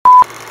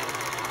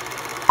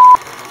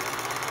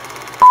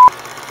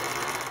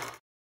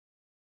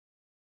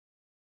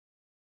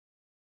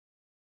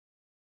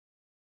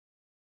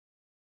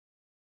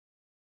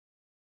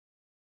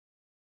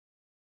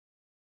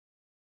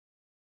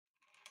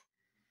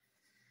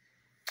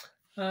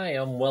Hi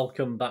and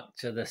welcome back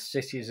to the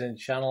Citizen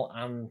channel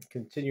and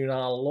continuing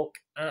our look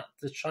at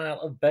the trial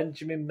of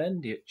Benjamin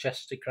Mendy at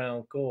Chester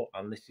Crown Court,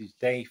 and this is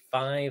day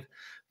 5,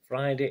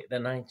 Friday the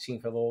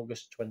 19th of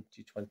August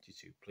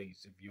 2022.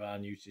 Please, if you are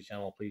new to the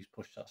channel, please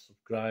push that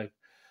subscribe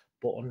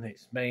button.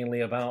 It's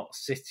mainly about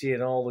City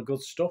and all the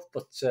good stuff,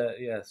 but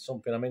yeah,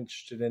 something I'm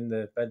interested in,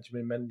 the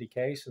Benjamin Mendy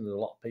case, and there's a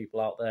lot of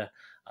people out there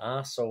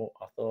are, so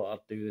I thought I'd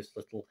do this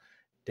little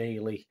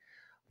daily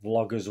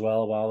vlog as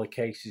well while the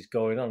case is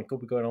going on. It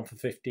could be going on for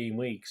 15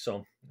 weeks,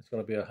 so it's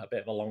going to be a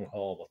bit of a long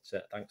haul,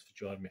 but thanks for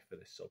joining me for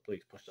this. So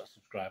please push that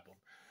subscribe button.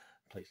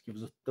 Please give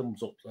us a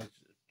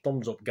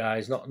thumbs up,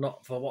 guys,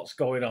 not for what's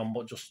going on,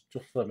 but just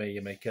for me.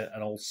 You make an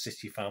old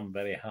City fan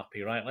very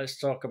happy. Right, let's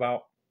talk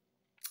about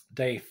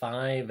day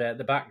 5.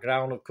 The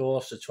background, of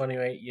course, a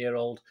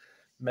 28-year-old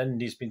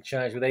Mendy's been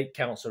charged with 8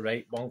 counts of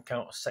rape, 1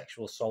 count of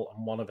sexual assault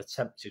and 1 of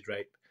attempted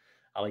rape.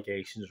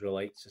 Allegations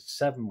relate to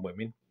 7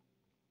 women.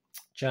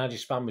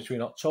 Charges span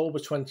between October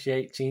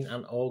 2018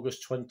 and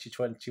August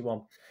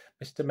 2021.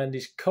 Mr.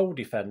 Mendy's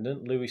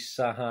co-defendant, Louis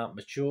Sahat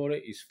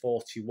Machuri, is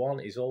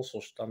 41, is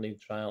also standing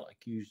trial,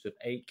 accused of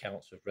 8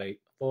 counts of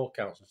rape, 4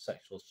 counts of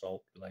sexual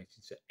assault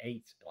relating to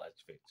 8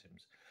 alleged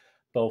victims.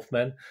 Both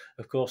men,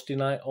 of course,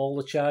 deny all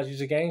the charges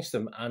against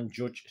them, and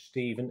Judge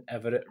Stephen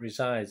Everett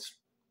resides.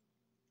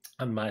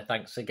 And my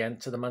thanks again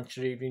to the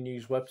Manchester Evening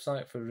News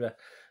website for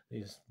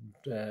this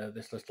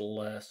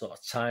little sort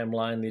of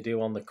timeline they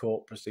do on the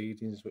court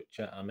proceedings, which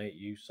I make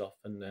use of,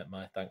 and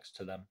my thanks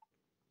to them.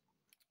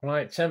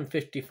 Right,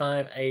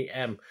 10:55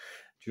 a.m.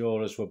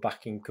 jurors were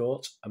back in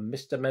court, and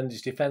Mr.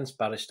 Mendy's defence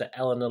barrister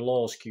Eleanor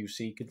Laws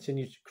QC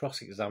continued to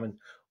cross-examine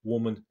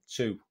woman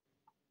 2.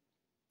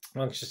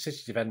 Manchester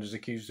City defender is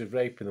accused of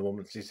raping the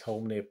woman at his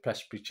home near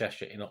Prestbury,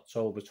 Cheshire in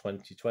October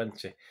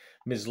 2020.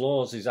 Ms.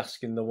 Laws is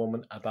asking the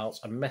woman about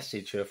a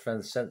message her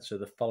friend sent her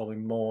the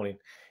following morning.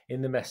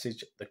 In the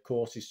message, the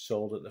court is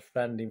told that the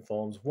friend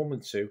informs woman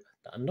 2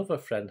 that another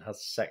friend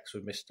has sex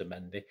with Mr.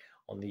 Mendy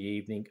on the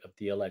evening of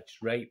the alleged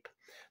rape.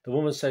 The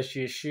woman says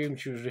she assumed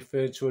she was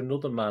referring to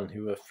another man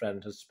who her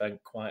friend had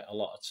spent quite a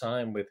lot of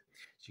time with.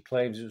 She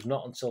claims it was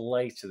not until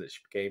later that she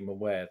became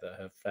aware that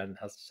her friend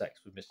has sex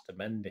with Mr.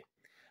 Mendy.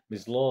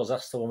 Ms. Laws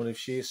asked the woman if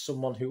she is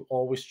someone who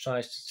always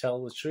tries to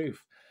tell the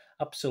truth.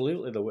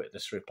 Absolutely, the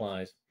witness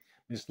replies.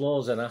 Ms.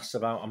 Laws then asks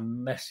about a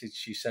message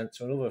she sent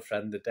to another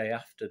friend the day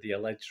after the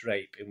alleged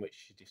rape, in which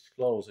she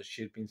disclosed that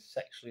she had been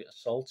sexually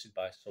assaulted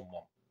by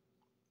someone.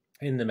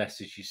 In the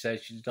message, she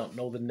says she did not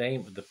know the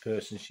name of the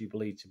person she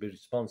believed to be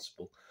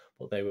responsible,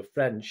 but they were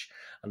French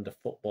and a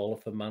footballer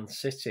for Man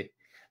City.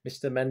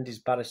 Mr. Mendy's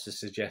barrister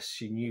suggests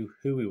she knew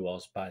who he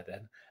was by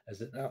then,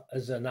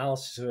 as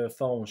analysis of her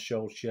phone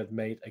showed she had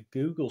made a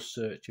Google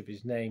search of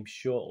his name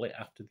shortly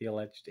after the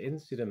alleged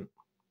incident.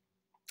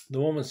 The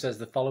woman says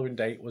the following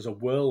date was a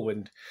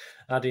whirlwind,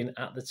 adding,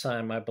 "At the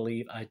time, I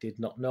believe I did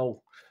not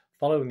know."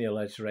 Following the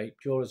alleged rape,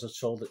 jurors are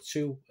told that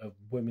 2 of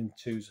women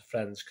 2's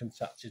friends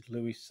contacted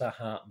Louis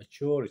Sahat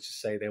Machuri to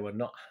say they were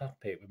not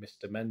happy with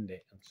Mr.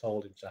 Mendy and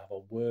told him to have a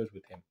word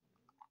with him.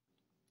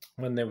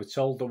 When they were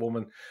told the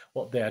woman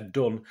what they had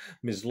done,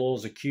 Ms.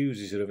 Laws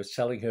accuses her of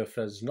telling her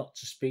friends not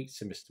to speak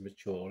to Mr.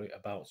 Machuri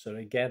about her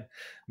again.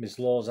 Ms.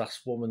 Laws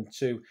asked woman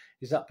 2,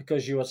 "Is that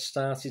because you had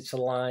started to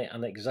lie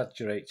and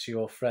exaggerate to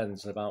your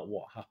friends about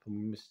what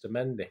happened with Mr.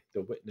 Mendy?"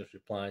 The witness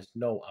replies,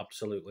 "No,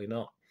 absolutely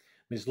not."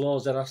 Ms.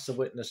 Laws then asked the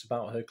witness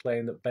about her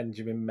claim that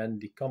Benjamin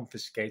Mendy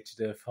confiscated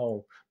her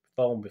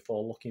phone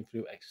before looking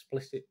through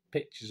explicit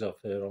pictures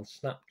of her on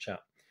Snapchat.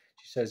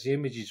 She says the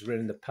images were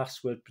in the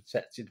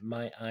password-protected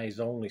My Eyes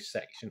Only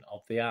section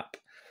of the app.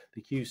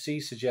 The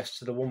QC suggests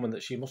to the woman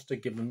that she must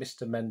have given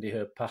Mr. Mendy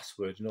her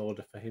password in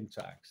order for him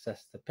to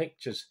access the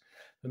pictures.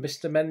 For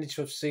Mr. Mendy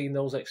to have seen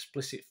those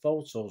explicit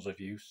photos of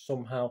you,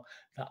 somehow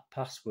that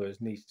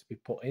password needs to be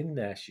put in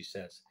there, she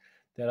says.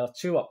 There are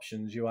 2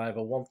 options. You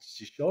either wanted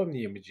to show him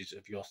the images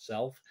of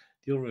yourself,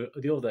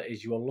 the other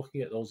is you are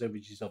looking at those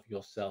images of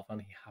yourself and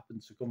he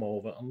happened to come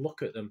over and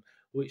look at them,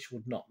 which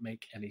would not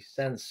make any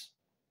sense.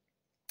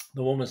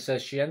 The woman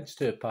says she entered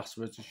her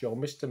password to show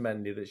Mr.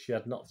 Mendy that she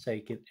had not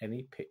taken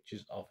any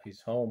pictures of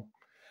his home.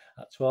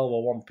 At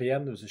 12:01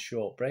 p.m. there was a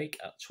short break.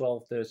 At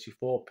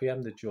 12:34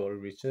 p.m. the jury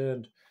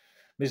returned.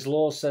 Ms.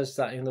 Laws says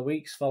that in the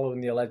weeks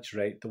following the alleged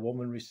rape, the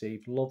woman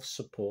received love,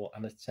 support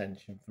and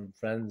attention from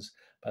friends.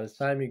 By the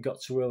time you got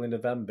to early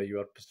November, you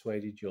had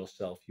persuaded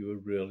yourself you were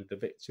really the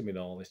victim in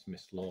all this,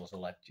 Ms. Laws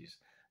alleges.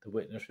 The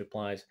witness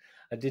replies,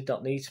 "I did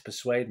not need to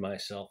persuade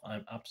myself. I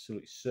am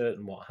absolutely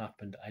certain what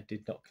happened. I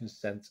did not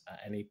consent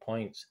at any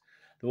point."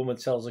 The woman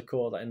tells the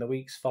court that in the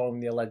weeks following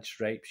the alleged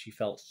rape, she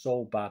felt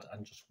so bad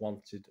and just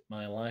wanted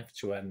my life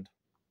to end.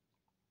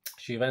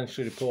 She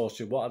eventually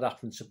reported what had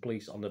happened to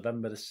police on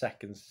November the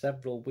 2nd,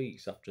 several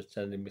weeks after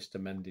attending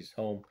Mr. Mendy's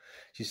home.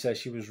 She says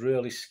she was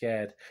really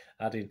scared,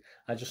 adding,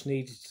 "I just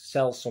needed to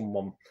tell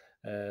someone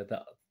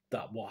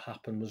that what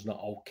happened was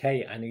not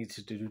okay. I needed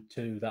to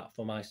do that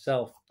for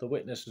myself." The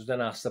witness was then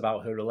asked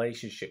about her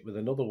relationship with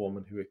another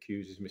woman who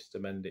accuses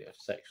Mr. Mendy of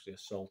sexually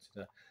assaulting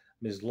her.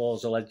 Ms.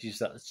 Laws alleges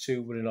that the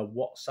 2 were in a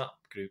WhatsApp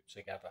group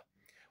together.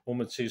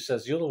 Woman 2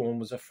 says the other one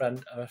was a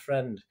friend of a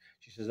friend.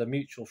 She says a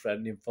mutual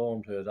friend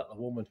informed her that the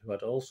woman who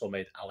had also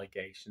made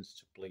allegations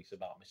to police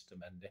about Mr.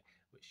 Mendy,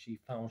 which she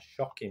found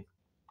shocking.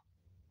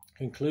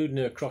 Concluding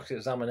her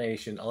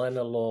cross-examination,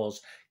 Elena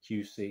Laws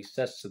QC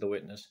says to the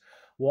witness,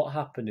 "What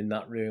happened in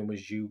that room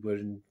was you were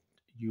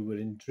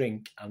in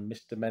drink and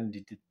Mr.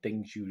 Mendy did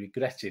things you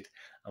regretted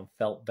and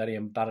felt very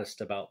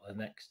embarrassed about the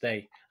next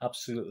day."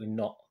 "Absolutely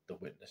not," the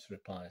witness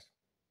replies.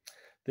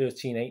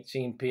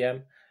 13:18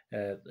 p.m.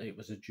 It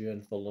was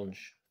adjourned for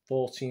lunch.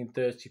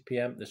 14:30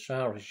 p.m. the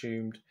trial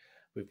resumed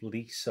with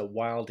Lisa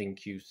Wilding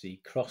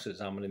QC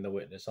cross-examining the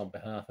witness on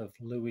behalf of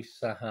Louis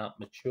Sahat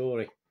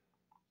Machuri.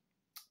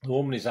 The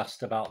woman is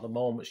asked about the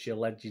moment she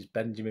alleges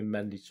Benjamin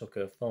Mendy took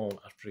her phone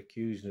after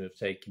accusing her of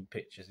taking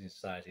pictures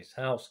inside his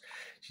house.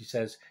 She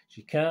says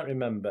she can't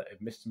remember if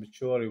Mr.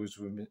 Machuri was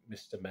with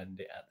Mr.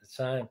 Mendy at the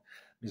time.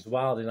 Ms.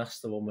 Wilding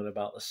asked the woman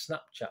about the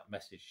Snapchat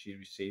message she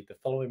received the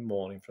following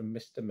morning from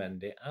Mr.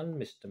 Mendy and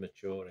Mr.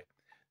 Machuri.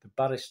 The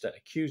barrister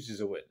accuses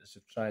the witness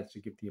of trying to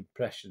give the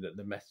impression that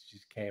the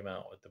messages came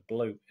out of the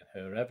blue. In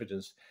her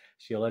evidence,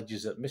 she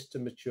alleges that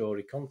Mr.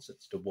 Machuri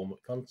contacted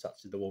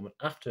the woman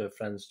after her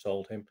friends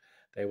told him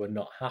they were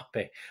not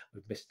happy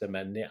with Mr.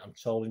 Mendy and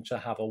told him to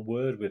have a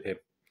word with him.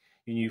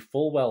 "You knew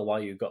full well why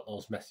you got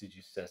those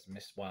messages," says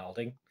Miss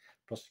Wilding.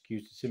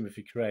 Prosecutor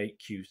Timothy Craig,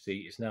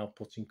 QC, is now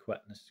putting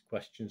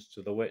questions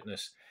to the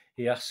witness.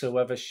 He asks her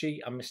whether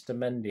she and Mr.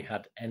 Mendy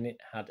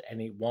had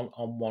any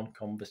one-on-one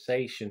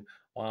conversation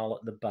while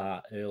at the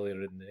bar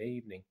earlier in the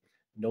evening.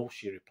 "No,"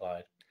 she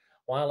replied.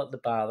 While at the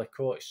bar, the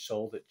court is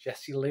told that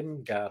Jessie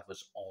Lingard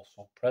was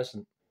also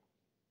present.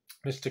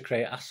 Mr.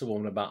 Craig asked the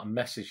woman about a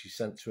message she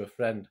sent to a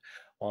friend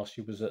while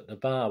she was at the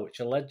bar, which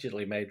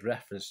allegedly made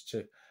reference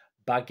to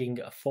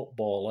bagging a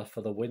footballer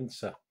for the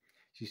winter.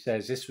 She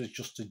says this was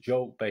just a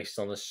joke based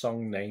on a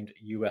song named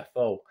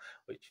UFO,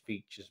 which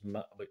features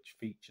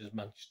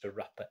Manchester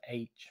rapper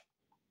H.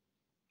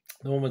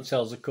 The woman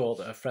tells the court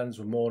that her friends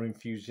were more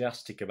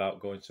enthusiastic about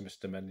going to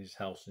Mr. Mendy's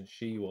house than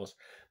she was.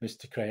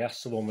 Mr. Craig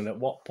asked the woman at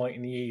what point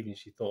in the evening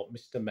she thought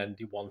Mr.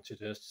 Mendy wanted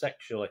her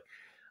sexually.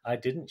 "I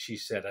didn't," she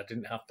said. "I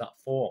didn't have that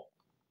thought."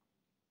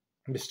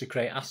 Mr.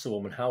 Craig asked the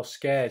woman how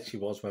scared she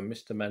was when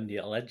Mr.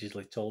 Mendy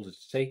allegedly told her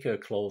to take her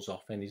clothes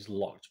off in his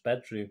locked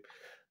bedroom.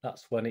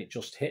 "That's when it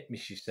just hit me,"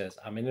 she says.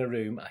 "I'm in a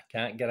room, I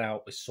can't get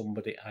out with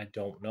somebody I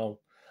don't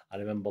know. I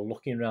remember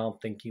looking around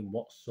thinking,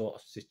 what sort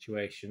of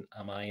situation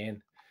am I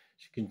in?"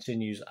 She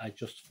continues, I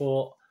just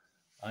thought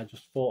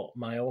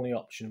my only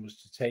option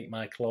was to take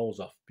my clothes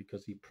off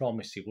because he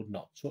promised he would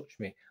not touch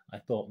me. I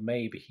thought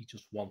maybe he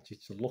just wanted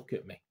to look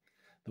at me."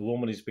 The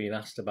woman is being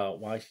asked about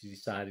why she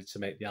decided to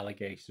make the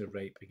allegation of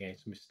rape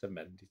against Mr.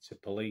 Mendy to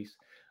police.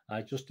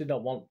 "I just did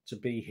not want to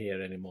be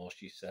here anymore,"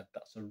 she said.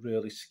 "That's a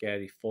really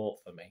scary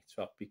thought for me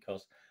to have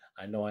because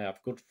I know I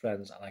have good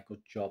friends and a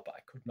good job, but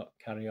I could not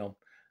carry on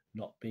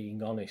not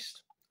being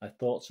honest. I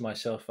thought to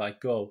myself, if I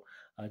go,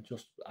 I'd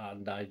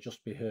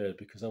just be heard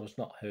because I was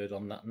not heard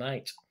on that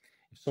night.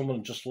 If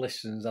someone just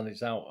listens and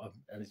is out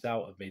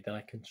of me, then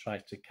I can try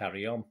to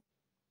carry on.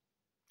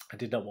 I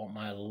did not want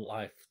my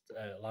life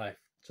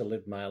to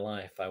live my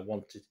life. I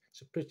wanted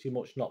to pretty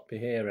much not be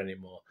here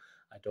anymore.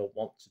 I don't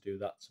want to do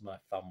that to my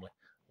family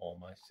or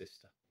my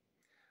sister."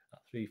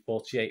 At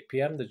 3:48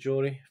 p.m, the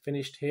jury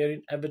finished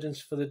hearing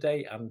evidence for the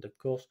day, and of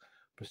course,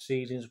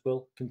 proceedings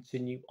will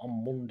continue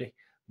on Monday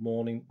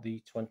morning,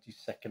 the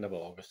 22nd of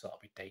August. That'll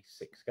be day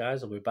 6,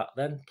 guys. I'll be back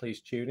then. Please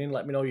tune in.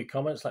 Let me know your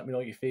comments. Let me know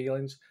your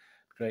feelings.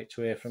 Great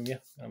to hear from you.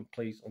 And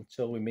please,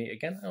 until we meet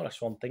again, oh,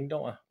 that's one thing,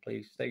 don't I?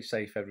 Please stay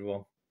safe,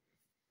 everyone.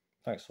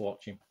 Thanks for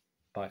watching.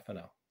 Bye for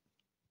now.